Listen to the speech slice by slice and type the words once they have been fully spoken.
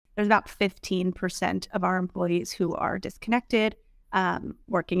there's about 15% of our employees who are disconnected,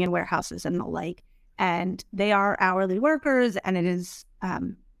 working in warehouses and the like. And they are hourly workers, and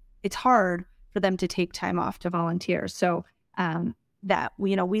it's hard for them to take time off to volunteer. So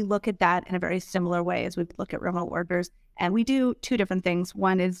we look at that in a very similar way as we look at remote workers. And we do two different things.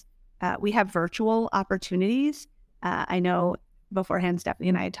 One is we have virtual opportunities. I know beforehand, Stephanie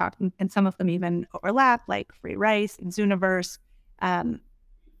and I had talked, and some of them even overlap, like Free Rice and Zooniverse.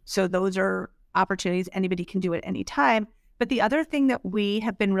 So those are opportunities anybody can do at any time. But the other thing that we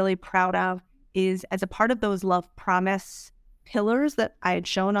have been really proud of is, as a part of those Love Promise pillars that I had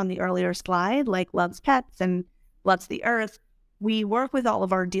shown on the earlier slide, like Loves Pets and Loves the Earth, we work with all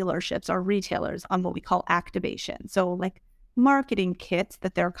of our dealerships, our retailers, on what we call activation. So like marketing kits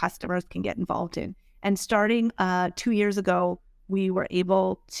that their customers can get involved in. And starting 2 years ago, we were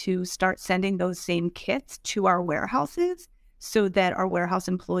able to start sending those same kits to our warehouses so that our warehouse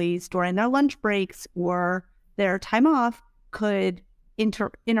employees during their lunch breaks or their time off could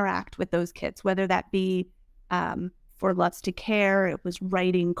interact with those kits, whether that be for Loves to Care, it was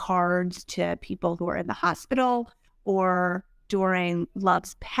writing cards to people who are in the hospital, or during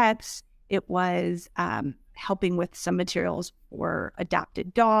Loves Pets, it was helping with some materials for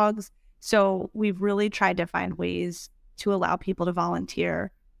adopted dogs. So we've really tried to find ways to allow people to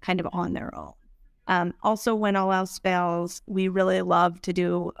volunteer kind of on their own. Also, when all else fails, we really love to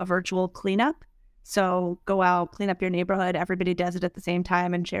do a virtual cleanup. So go out, clean up your neighborhood. Everybody does it at the same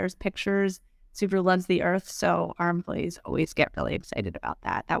time and shares pictures. Super loves the earth. So our employees always get really excited about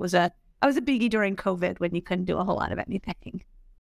that. That was a biggie during COVID when you couldn't do a whole lot of anything.